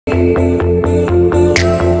You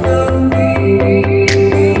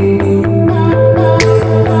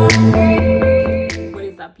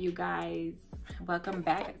guys, welcome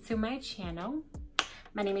back to my channel.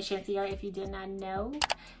 My name is Shantiera, if you did not know,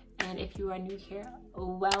 and if you are new here,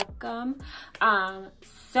 welcome.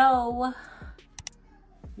 So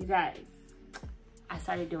you guys, I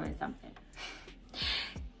started doing something,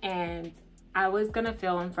 and I was gonna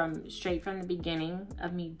film straight from the beginning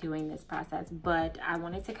of me doing this process, but I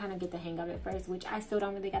wanted to kind of get the hang of it first, which I still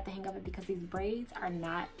don't really got the hang of it because these braids are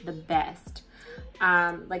not the best.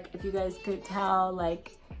 Like if you guys could tell,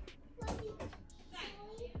 like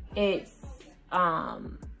it's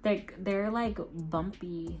they're like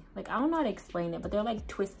bumpy, like I don't know how to explain it, but they're like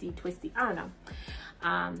twisty, I don't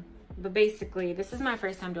know. But basically this is my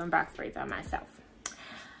first time doing box braids on myself,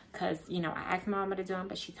 because you know I asked my mama to do them,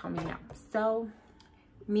 but she told me no. So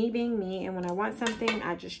me being me, and when I want something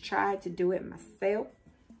I just try to do it myself,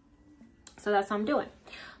 so that's what I'm doing.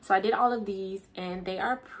 So I did all of these and they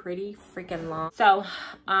are pretty freaking long. So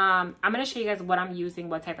I'm gonna show you guys what I'm using,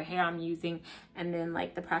 what type of hair I'm using, and then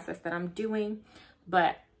like the process that I'm doing.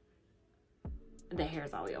 But the hair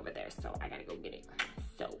is all the way over there, so I gotta go get it.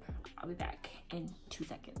 So I'll be back in 2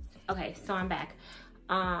 seconds. Okay, so I'm back.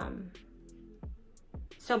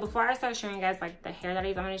 So before I start showing you guys like the hair that I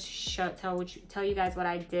use, I'm gonna tell you guys what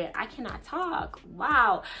I did. I cannot talk,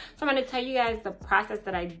 wow. So I'm gonna tell you guys the process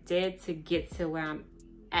that I did to get to where I'm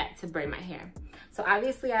at to braid my hair. So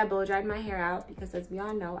obviously I blow dried my hair out because, as we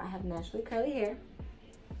all know, I have naturally curly hair.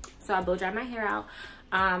 So I blow dried my hair out.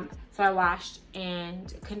 So I washed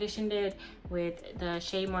and conditioned it with the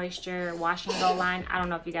Shea Moisture Wash and Go line. I don't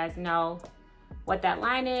know if you guys know what that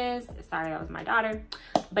line is. Sorry, that was my daughter.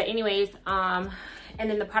 But anyways, and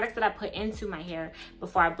then the products that I put into my hair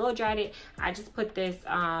before I blow dried it, I just put this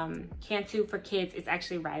Cantu for kids. It's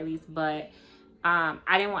actually Riley's, but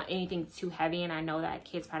I didn't want anything too heavy, and I know that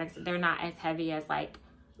kids products, they're not as heavy as like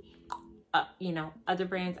you know, other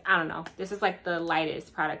brands. I don't know, this is like the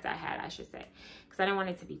lightest product I had, I should say, because I didn't want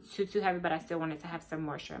it to be too heavy, but I still wanted to have some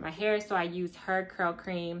moisture in my hair. So I used her curl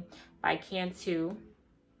cream by Cantu,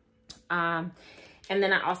 and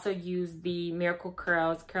then I also used the Miracle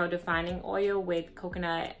Curls curl defining oil with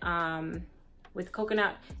coconut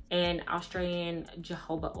and Australian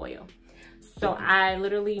jojoba oil. So I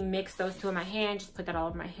literally mixed those two in my hand, just put that all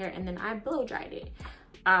over my hair, and then I blow dried it.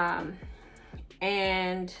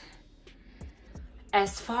 And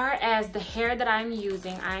as far as the hair that I'm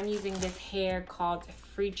using this hair called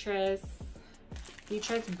Freetress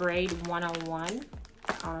Braid 101.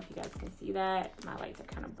 I don't know if you guys can see that. My lights are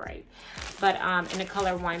kind of bright. But in the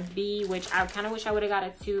color 1B, which I kind of wish I would have got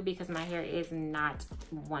a 2 because my hair is not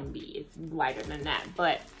 1B. It's lighter than that.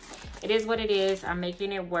 But it is what it is. I'm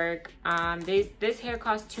making it work. This hair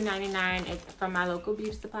costs $2.99. It's from my local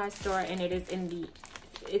beauty supply store, and it is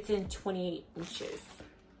it's in 28 inches.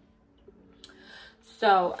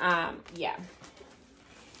 So yeah.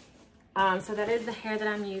 So that is the hair that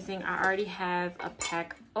I'm using. I already have a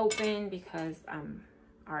pack open because I'm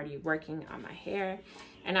already working on my hair,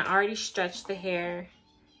 and I already stretched the hair.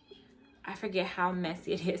 I forget how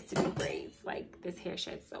messy it is to do braids. Like, this hair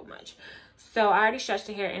sheds so much. So I already stretched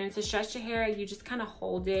the hair, and to stretch the hair, you just kind of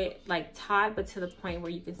hold it like taut, but to the point where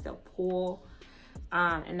you can still pull,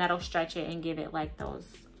 and that'll stretch it and give it like those,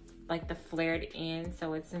 like the flared ends,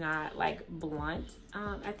 so it's not like blunt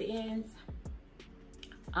at the ends.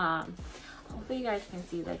 Hopefully you guys can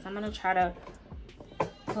see this. I'm gonna try to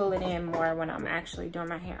pull it in more when I'm actually doing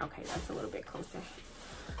my hair. Okay, that's a little bit closer.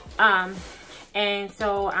 And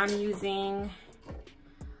so I'm using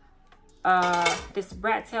this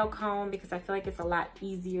rat tail comb because I feel like it's a lot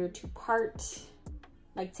easier to part,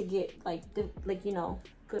 like to get like you know,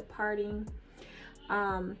 good parting.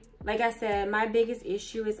 Like I said, my biggest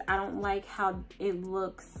issue is I don't like how it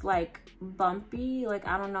looks like bumpy. Like,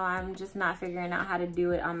 I don't know, I'm just not figuring out how to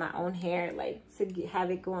do it on my own hair, like to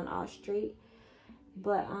have it going all straight.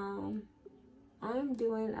 But I'm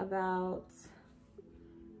doing about,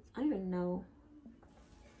 I don't even know,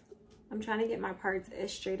 I'm trying to get my parts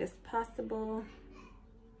as straight as possible,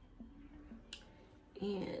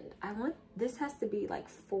 and I want, this has to be like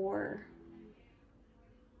 4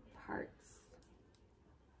 parts.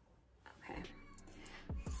 Okay,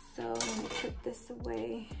 so let me put this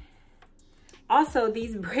away. Also,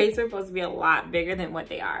 these braids are supposed to be a lot bigger than what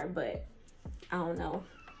they are, but I don't know,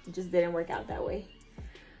 it just didn't work out that way.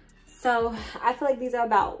 So I feel like these are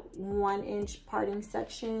about 1-inch parting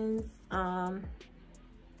sections. Oh,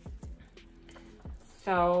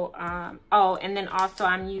 and then also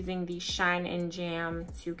I'm using the Shine and Jam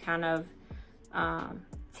to kind of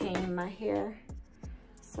tame my hair.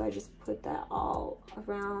 So I just put that all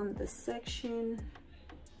around the section.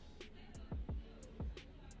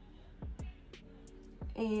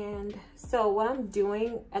 And so what I'm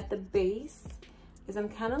doing at the base is I'm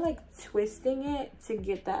kind of like twisting it to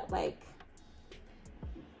get that like,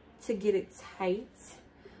 to get it tight.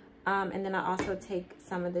 And then I also take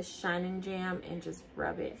some of the Shining Jam and just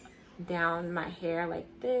rub it down my hair like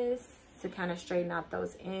this to kind of straighten out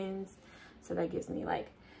those ends. So that gives me like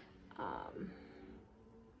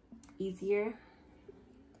easier.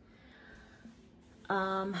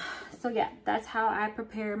 So yeah, that's how I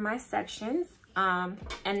prepare my sections. And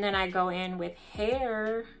then I go in with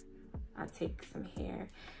hair. I'll take some hair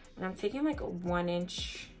and I'm taking like 1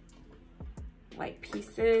 inch like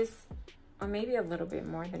pieces, or maybe a little bit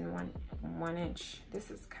more than one inch. This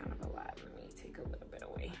is kind of a lot. Let me take a little bit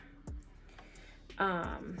away.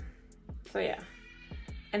 So yeah,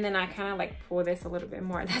 and then I kind of like pull this a little bit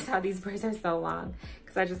more. That's how these braids are so long,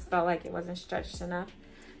 because I just felt like it wasn't stretched enough.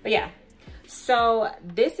 But yeah, so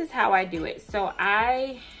this is how I do it. So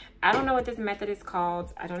I don't know what this method is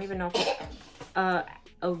called. I don't even know if it's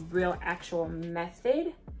a real actual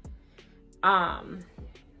method.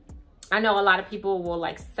 I know a lot of people will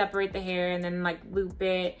like separate the hair and then like loop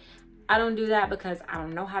it. I don't do that because I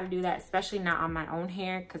don't know how to do that, especially not on my own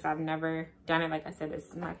hair, because I've never done it. Like I said, this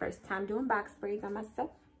is my first time doing box braids on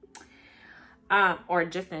myself. Or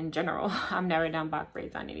just in general. I've never done box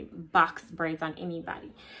braids on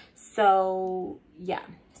anybody. So yeah,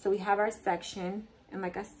 so we have our section, and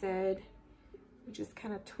like I said, we just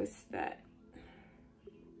kind of twist that.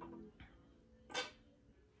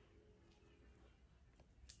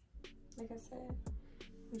 Like I said,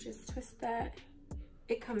 we just twist that.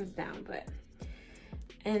 It comes down, but,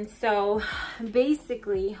 and so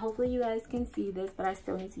basically, hopefully you guys can see this, but I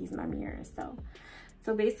still need to use my mirror.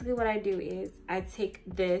 So basically what I do is I take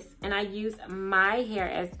this and I use my hair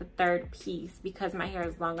as the third piece because my hair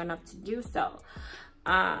is long enough to do so.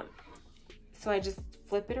 So I just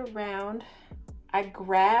flip it around. I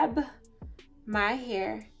grab my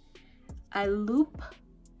hair, I loop.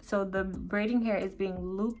 So the braiding hair is being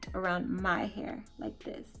looped around my hair like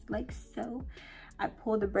this, like so. I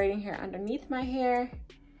pull the braiding hair underneath my hair,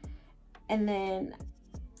 and then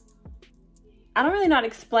I don't really know how to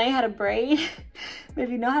explain how to braid. But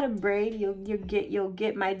if you know how to braid, you'll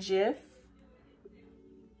get my gif.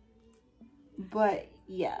 But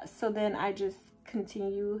yeah, so then I just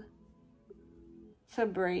continue to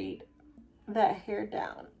braid that hair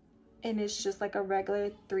down, and it's just like a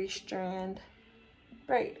regular 3-strand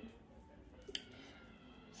braid.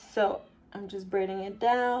 So I'm just braiding it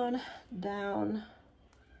down, down,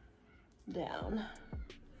 down.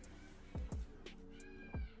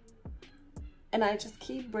 And I just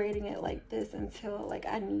keep braiding it like this until like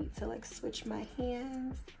I need to like switch my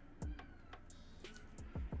hands.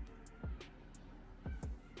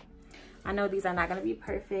 I know these are not gonna be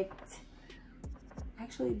perfect.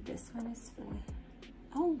 Actually, this one is fine.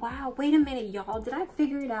 Oh wow, wait a minute, y'all. Did I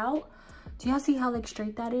figure it out? Do y'all see how like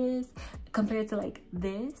straight that is compared to like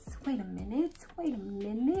this? Wait a minute, wait a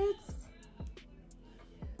minute.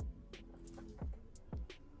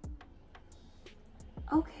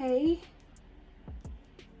 Okay.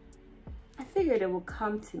 I figured it would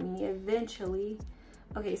come to me eventually.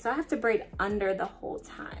 Okay, so I have to braid under the whole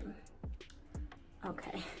time.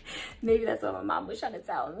 Okay, maybe that's what my mom was trying to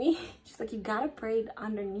tell me. She's like, you gotta braid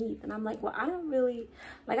underneath. And I'm like, well, I don't really,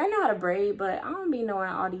 like I know how to braid, but I don't be knowing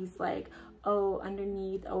all these like, oh,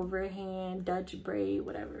 underneath, overhand, Dutch braid,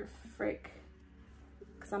 whatever, frick.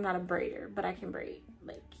 Cause I'm not a braider, but I can braid,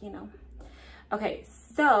 like, you know. Okay,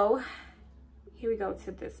 so here we go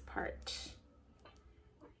to this part.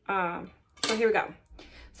 So here we go.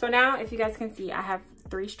 So now if you guys can see, I have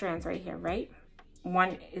 3 strands right here, right?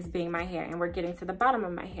 One is being my hair, and we're getting to the bottom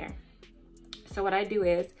of my hair. So what I do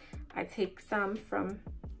is I take some from,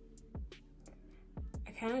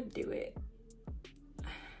 I kind of do it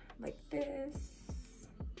like this,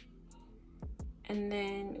 and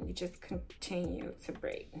then we just continue to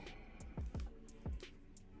braid.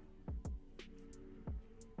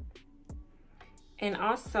 And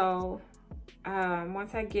also,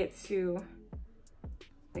 once I get to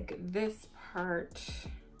like this part,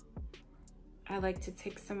 I like to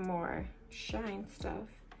take some more shine stuff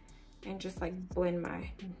and just like blend my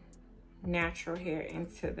natural hair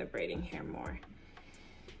into the braiding hair more.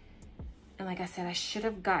 And like I said, I should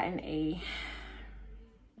have gotten a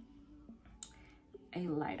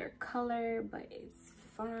lighter color, but it's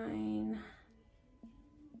fine.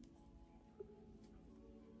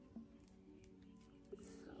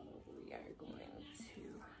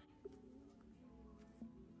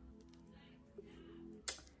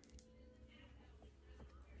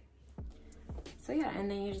 So yeah,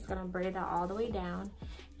 and then you're just gonna braid that all the way down.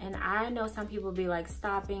 And I know some people be like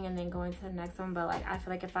stopping and then going to the next one, but like I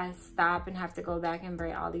feel like if I stop and have to go back and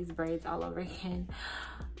braid all these braids all over again,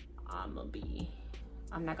 I'm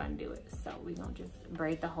not gonna do it. So we gonna just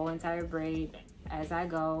braid the whole entire braid as I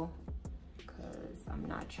go, because I'm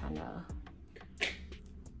not trying to.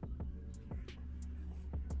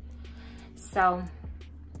 So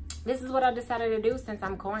this is what I decided to do since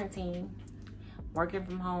I'm quarantined, working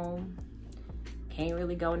from home, can't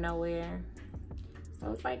really go nowhere.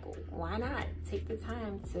 So it's like, why not take the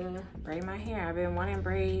time to braid my hair? I've been wanting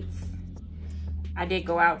braids. I did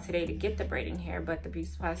go out today to get the braiding hair, but the beauty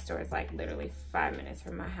supply store is like literally 5 minutes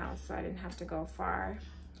from my house, so I didn't have to go far.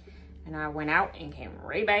 And I went out and came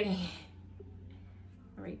right back in.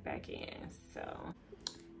 Right back in. So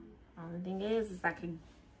only thing is I could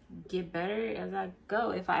get better as I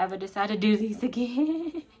go if I ever decide to do these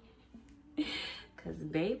again. Cause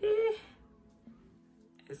baby,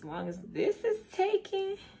 as long as this is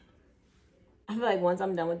taken, I feel like once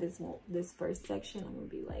I'm done with this first section, I'm gonna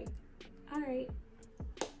be like, all right,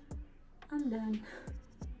 I'm done.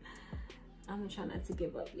 I'm gonna try not to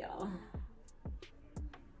give up, y'all.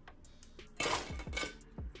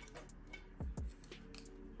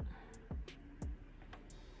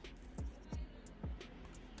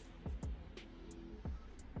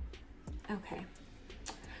 Okay,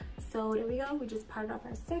 so there we go. We just parted off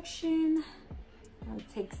our section. I'll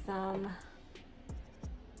take some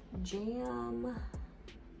jam.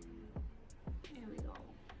 There we go.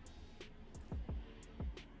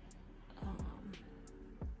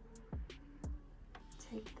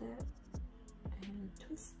 Take that and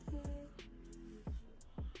twist it.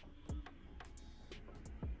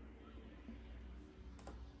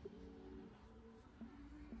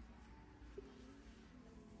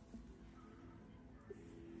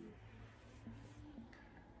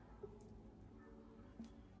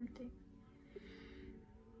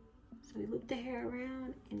 So we loop the hair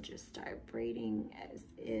around and just start braiding as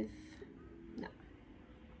if, no,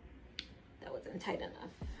 that wasn't tight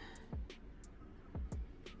enough.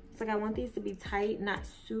 It's like I want these to be tight, not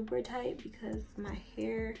super tight, because my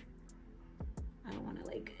hair, I don't want to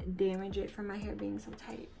like damage it from my hair being so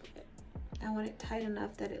tight. But I want it tight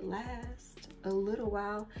enough that it lasts a little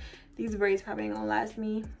while. These braids probably ain't gonna last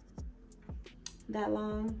me that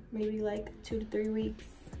long, maybe like 2 to 3 weeks.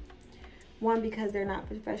 One, because they're not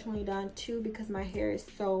professionally done. Two, because my hair is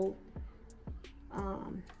so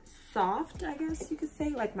soft, I guess you could say.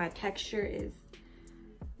 Like my texture is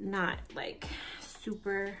not like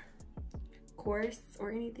super coarse or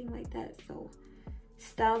anything like that. So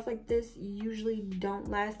styles like this usually don't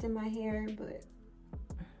last in my hair, but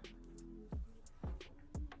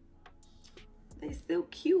they still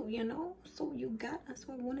cute, you know? So you got, that's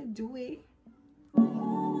why I want to do it.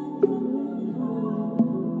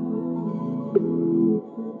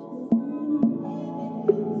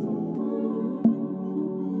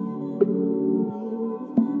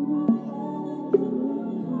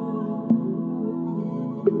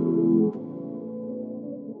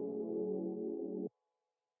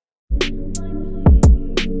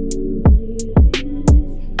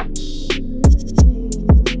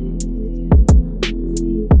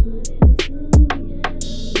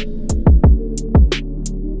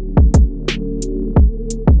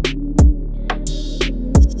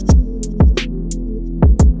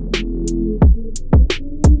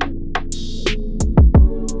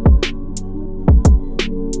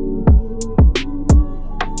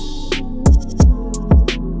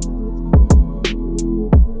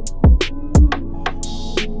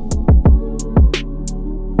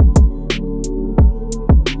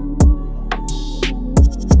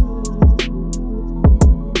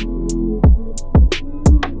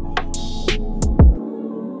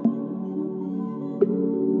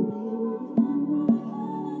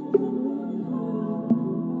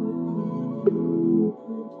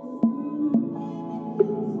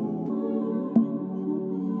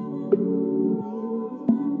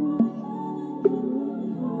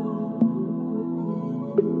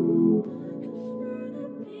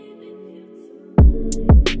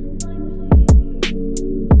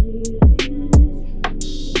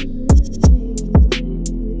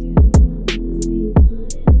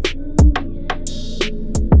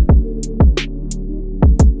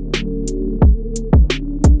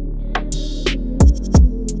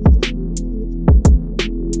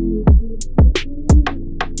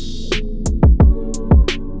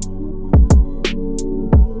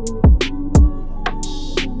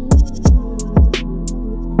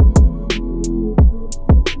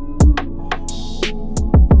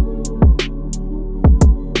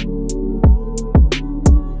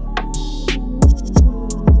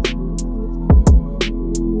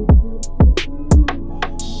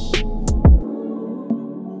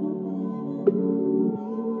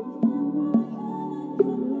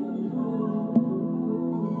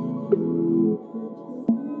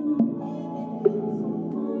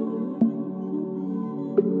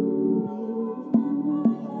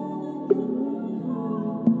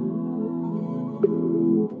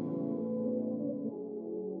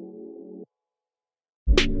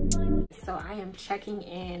 I'm checking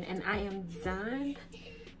in, and I am done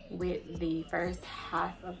with the first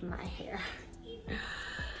half of my hair.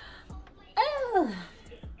 Oh.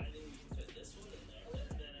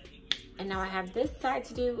 And now I have this side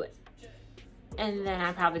to do, and then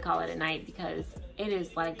I probably call it a night because it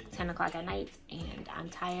is like 10 o'clock at night and I'm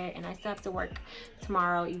tired, and I still have to work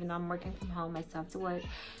tomorrow. Even though I'm working from home, I still have to work.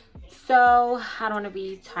 So I don't want to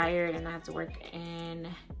be tired and I have to work in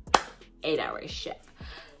 8-hour shift.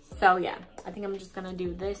 So yeah, I think I'm just gonna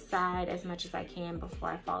do this side as much as I can before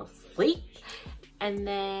I fall asleep. And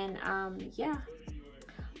then yeah,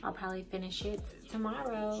 I'll probably finish it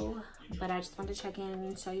tomorrow. But I just wanted to check in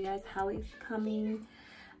and show you guys how it's coming.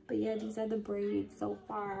 But yeah, these are the braids so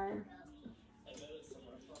far.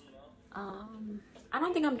 I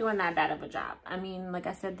don't think I'm doing that bad of a job. I mean, like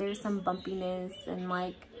I said, there's some bumpiness and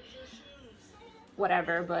like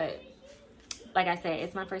whatever, but like I said,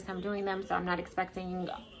 it's my first time doing them, so I'm not expecting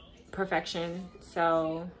perfection.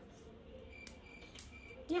 So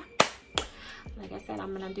yeah, like I said,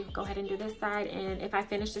 I'm gonna go ahead and do this side, and if I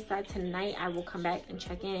finish this side tonight, I will come back and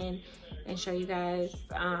check in and show you guys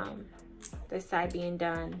this side being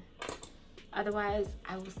done. Otherwise,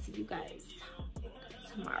 I will see you guys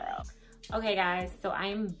tomorrow. Okay guys, so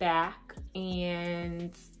I'm back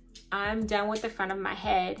and I'm done with the front of my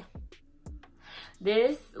head.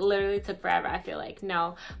 This literally took forever, I feel like.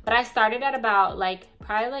 No, but I started at about like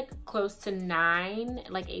probably like close to 9,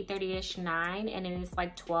 like 8:30ish, 9, and then it's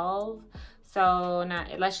like 12. So now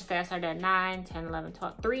let's just say I started at 9, 10, 11,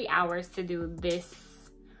 12, 3 hours to do this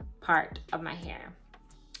part of my hair.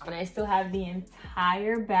 And I still have the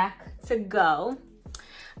entire back to go.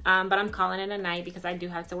 But I'm calling it a night because I do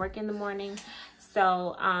have to work in the morning.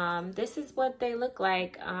 So this is what they look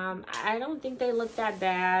like. I don't think they look that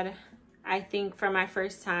bad. I think for my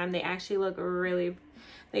first time, they actually look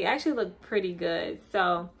pretty good.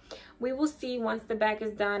 So we will see once the back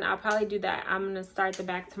is done. I'll probably do that. I'm gonna start the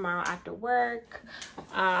back tomorrow after work.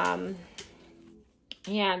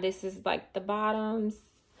 Yeah, this is like the bottoms.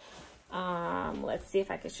 Let's see if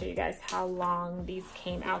I can show you guys how long these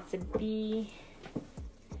came out to be.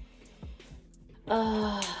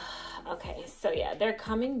 Okay, so yeah, they're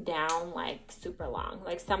coming down like super long.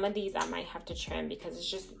 Like some of these I might have to trim because it's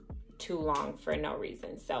just too long for no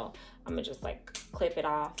reason. So I'm gonna just like clip it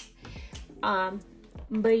off.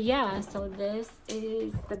 But yeah, so this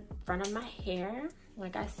is the front of my hair,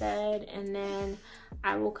 like I said, and then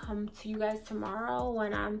I will come to you guys tomorrow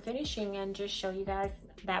when I'm finishing and just show you guys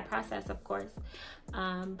that process, of course.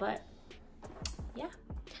 But yeah,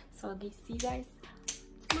 so I'll see you guys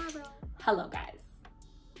tomorrow. Hello guys,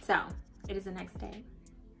 so it is the next day.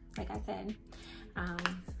 Like I said,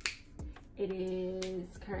 it is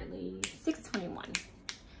currently 6:21.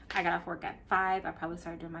 I got off work at 5. I probably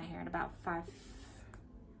started doing my hair at about 5,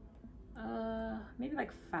 maybe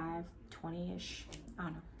like 5:20ish. I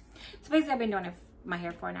don't know. So basically I've been doing my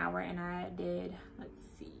hair for an hour, and I did, let's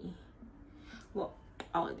see, well,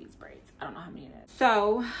 all of these braids. I don't know how many it is.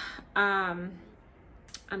 So I'm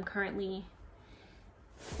currently,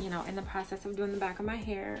 you know, in the process of doing the back of my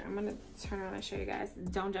hair. I'm gonna turn around and show you guys.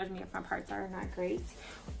 Don't judge me if my parts are not great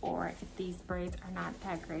or if these braids are not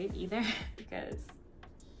that great either, because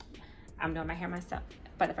I'm doing my hair myself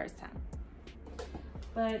for the first time.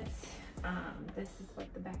 But this is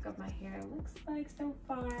what the back of my hair looks like so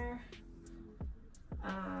far.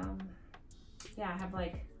 Yeah, I have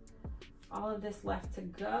like all of this left to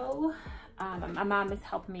go. My mom is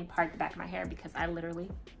helping me part the back of my hair because I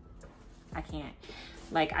can't.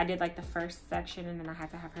 Like I did like the first section and then I had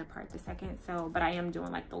to have her part the second. So, but I am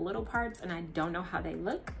doing like the little parts and I don't know how they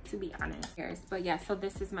look, to be honest. But yeah, so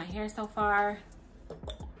this is my hair so far.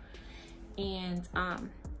 And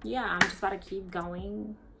yeah, I'm just about to keep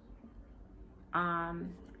going.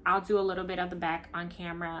 I'll do a little bit of the back on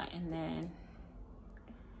camera, and then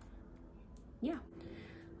yeah,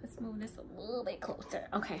 let's move this a little bit closer.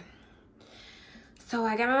 Okay, so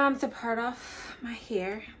I got my mom to part off my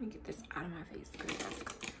hair. Let me get this out of my face because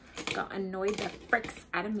that's gonna annoy the fricks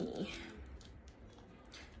out of me.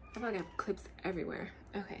 I feel like I have clips everywhere.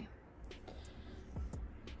 Okay,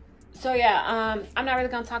 so yeah, I'm not really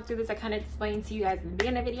gonna talk through this. I kind of explained to you guys in the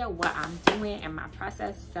beginning of the video what I'm doing and my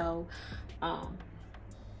process. So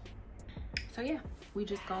so yeah, we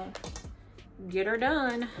just gonna get her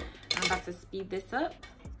done. I'm about to speed this up,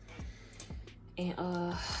 and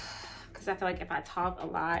because I feel like if I talk a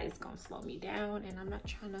lot, it's gonna slow me down, and I'm not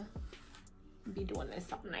trying to be doing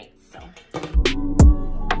this all night. So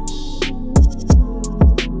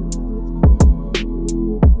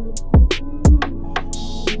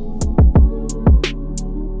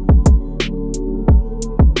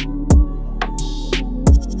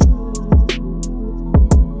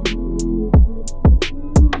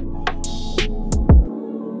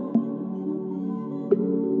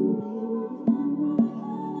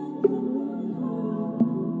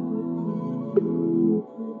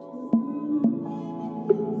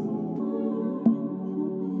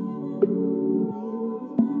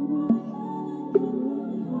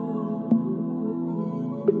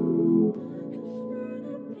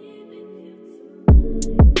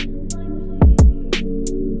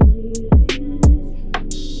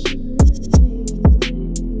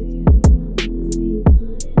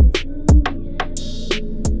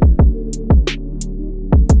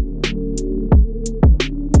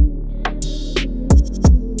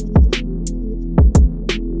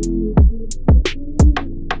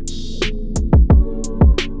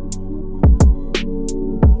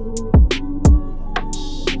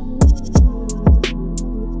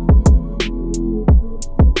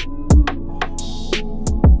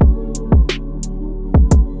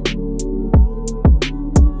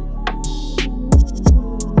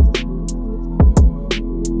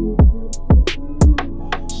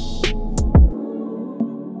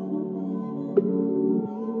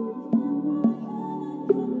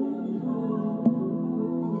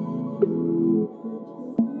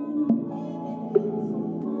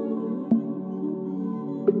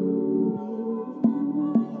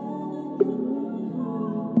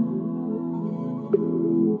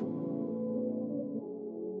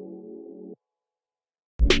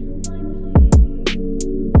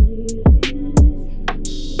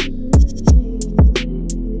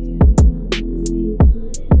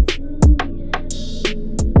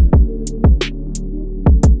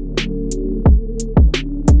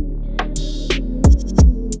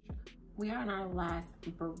our last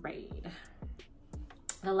braid.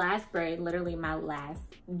 The last braid, literally my last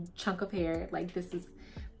chunk of hair. Like, this is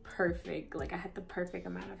perfect. Like, I had the perfect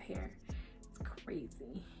amount of hair. It's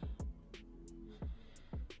crazy.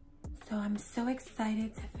 So I'm so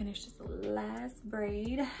excited to finish this last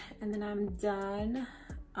braid, and then I'm done.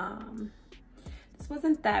 This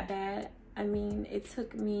wasn't that bad. I mean, it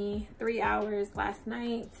took me 3 hours last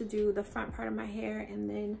night to do the front part of my hair, and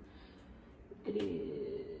then it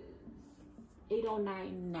is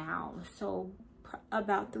 8:09 now, so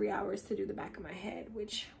about 3 hours to do the back of my head,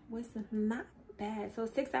 which was not bad. So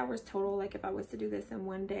 6 hours total, like if I was to do this in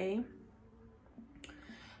one day,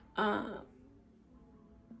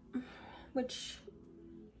 which,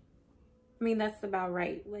 I mean, that's about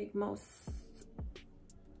right. Like most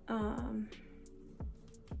times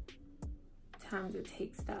it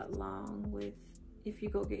takes that long with, if you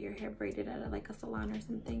go get your hair braided at like a salon or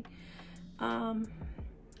something. And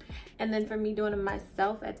then for me doing it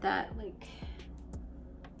myself at that, like,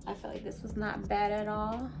 I feel like this was not bad at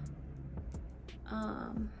all.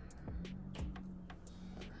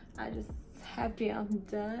 I just happy I'm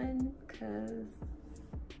done, because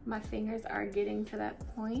my fingers are getting to that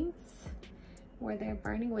point where they're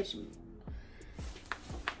burning, which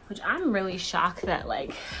I'm really shocked that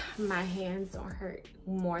like my hands don't hurt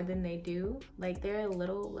more than they do. Like, they're a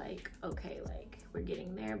little like, okay, like we're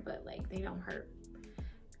getting there, but like they don't hurt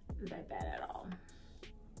that bad at all.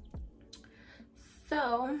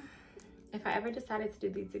 So if I ever decided to do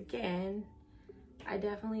these again, I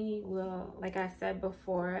definitely will, like I said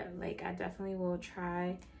before, like I definitely will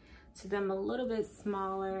try to do them a little bit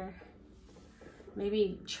smaller,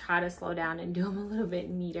 maybe try to slow down and do them a little bit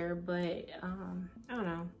neater, but I don't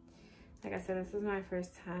know. Like I said, this is my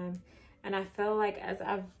first time, and I feel like as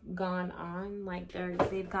I've gone on, like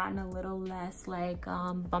they've gotten a little less like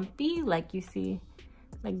bumpy. Like you see,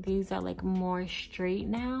 like these are like more straight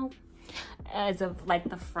now, as of like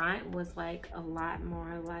the front was like a lot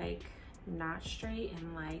more like not straight,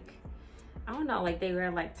 and like I don't know, like they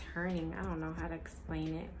were like turning. I don't know how to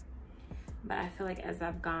explain it, but I feel like as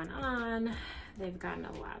I've gone on, they've gotten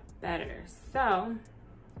a lot better. So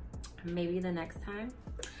maybe the next time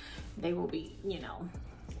they will be, you know,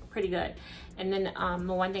 pretty good. And then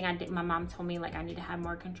the one thing I did, my mom told me like I need to have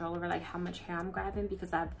more control over like how much hair I'm grabbing,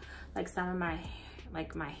 because I've like some of my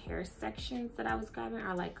like my hair sections that I was grabbing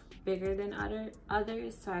are like bigger than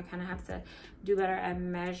others, so I kind of have to do better at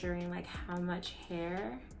measuring like how much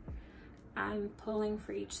hair I'm pulling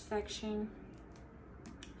for each section.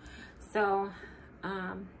 So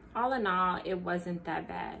all in all, it wasn't that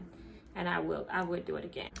bad, and I would do it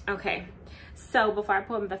again. Okay, so before I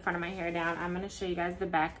pull the front of my hair down, I'm gonna show you guys the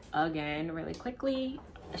back again really quickly.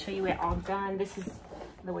 I'll show you it all done. This is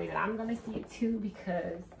the way that I'm gonna see it too,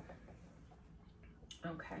 because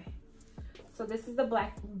okay, so this is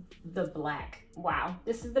wow,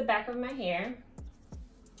 this is the back of my hair.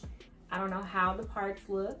 I don't know how the parts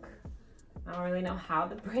look. I don't really know how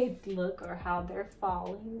the braids look or how they're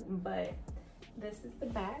falling, but this is the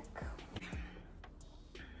back.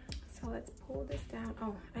 So let's pull this down.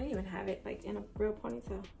 Oh, I didn't even have it like in a real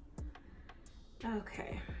ponytail.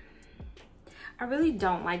 Okay. I really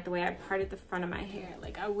don't like the way I parted the front of my hair.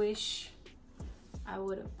 Like, I wish I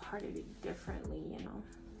would have parted it differently, you know.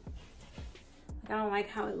 Like, I don't like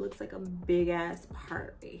how it looks like a big ass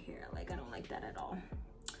part right here. Like, I don't like that at all.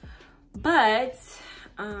 But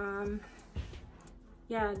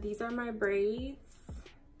yeah, these are my braids.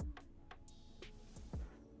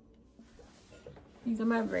 These are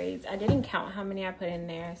my braids. I didn't count how many I put in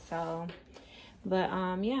there, so, but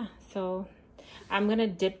yeah, so I'm gonna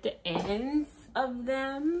dip the ends of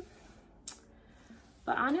them.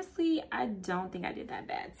 But honestly, I don't think I did that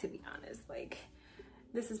bad, to be honest. Like,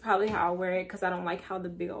 this is probably how I'll wear it, because I don't like how the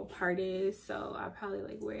big old part is, so I'll probably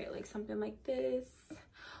like wear it like something like this,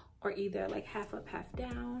 or either like half up, half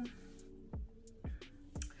down.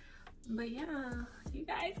 But yeah, you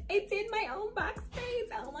guys, I did my own box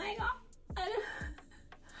braids. Oh my god.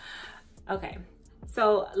 Okay,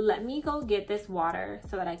 so let me go get this water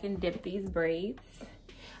so that I can dip these braids.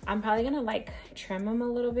 I'm probably gonna like trim them a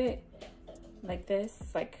little bit like this.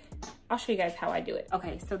 Like, I'll show you guys how I do it.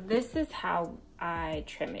 Okay, so this is how I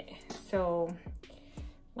trim it. So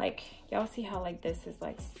like, y'all see how like this is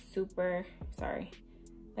like super, sorry,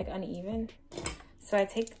 like uneven. So I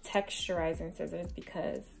take texturizing scissors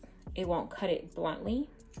because it won't cut it bluntly.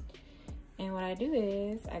 And what I do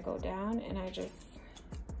is I go down and I just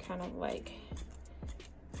kind of like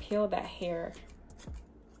peel that hair,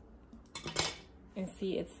 and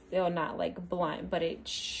see, it's still not like blunt, but it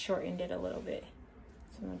shortened it a little bit.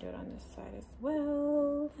 So I'm gonna do it on this side as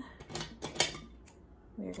well.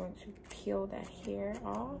 we're going to peel that hair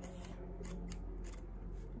off.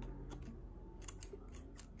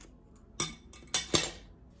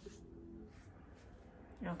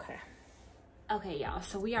 Okay, y'all,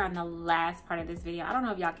 so we are on the last part of this video. I don't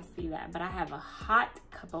know if y'all can see that, but I have a hot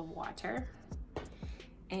cup of water.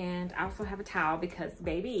 And I also have a towel because,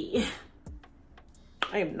 baby,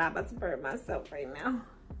 I am not about to burn myself right now.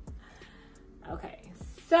 Okay,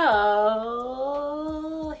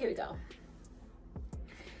 so here we go.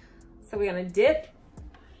 So we're gonna dip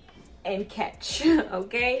and catch,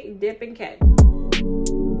 okay? Dip and catch.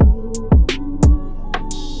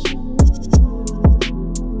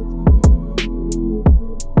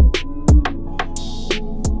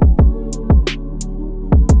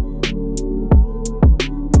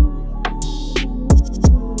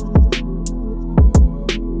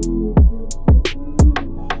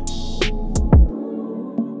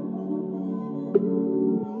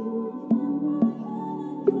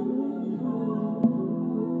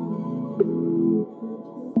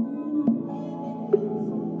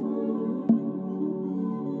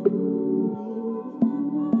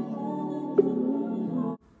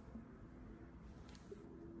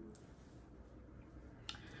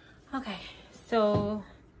 Okay, so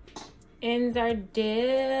ends are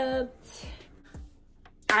dipped.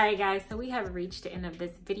 All right, guys, so we have reached the end of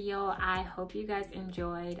this video. I hope you guys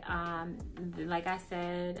enjoyed. Like I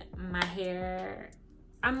said, my hair,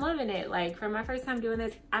 I'm loving it. Like, for my first time doing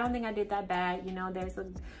this, I don't think I did that bad. You know, there's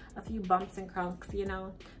a few bumps and crunks, you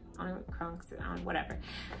know, whatever.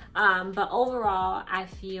 But overall, I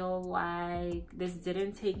feel like this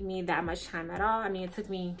didn't take me that much time at all. I mean, it took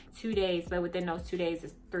me 2 days, but within those 2 days,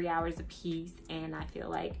 it's 3 hours a piece, and I feel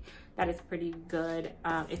like that is pretty good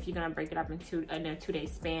if you're gonna break it up in a 2 day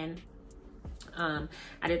span.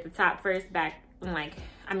 I did the top first, back, like,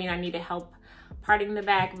 I mean, I needed help parting the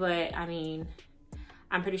back, but I mean,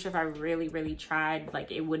 I'm pretty sure if I really tried,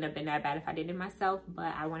 like, it wouldn't have been that bad if I did it myself,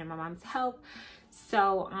 but I wanted my mom to help.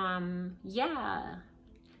 So yeah,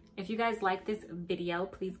 if you guys like this video,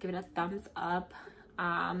 please give it a thumbs up.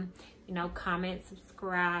 You know, comment,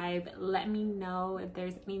 subscribe, let me know if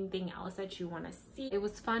there's anything else that you want to see. It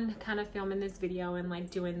was fun kind of filming this video and like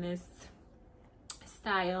doing this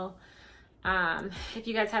style. If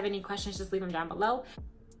you guys have any questions, just leave them down below.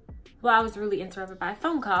 Well, I was really interrupted by a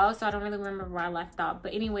phone call, so I don't really remember where I left off.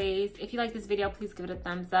 But anyways, if you like this video, please give it a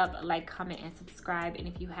thumbs up, like, comment, and subscribe. And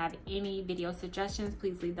if you have any video suggestions,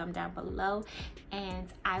 please leave them down below. And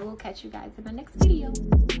I will catch you guys in the next video.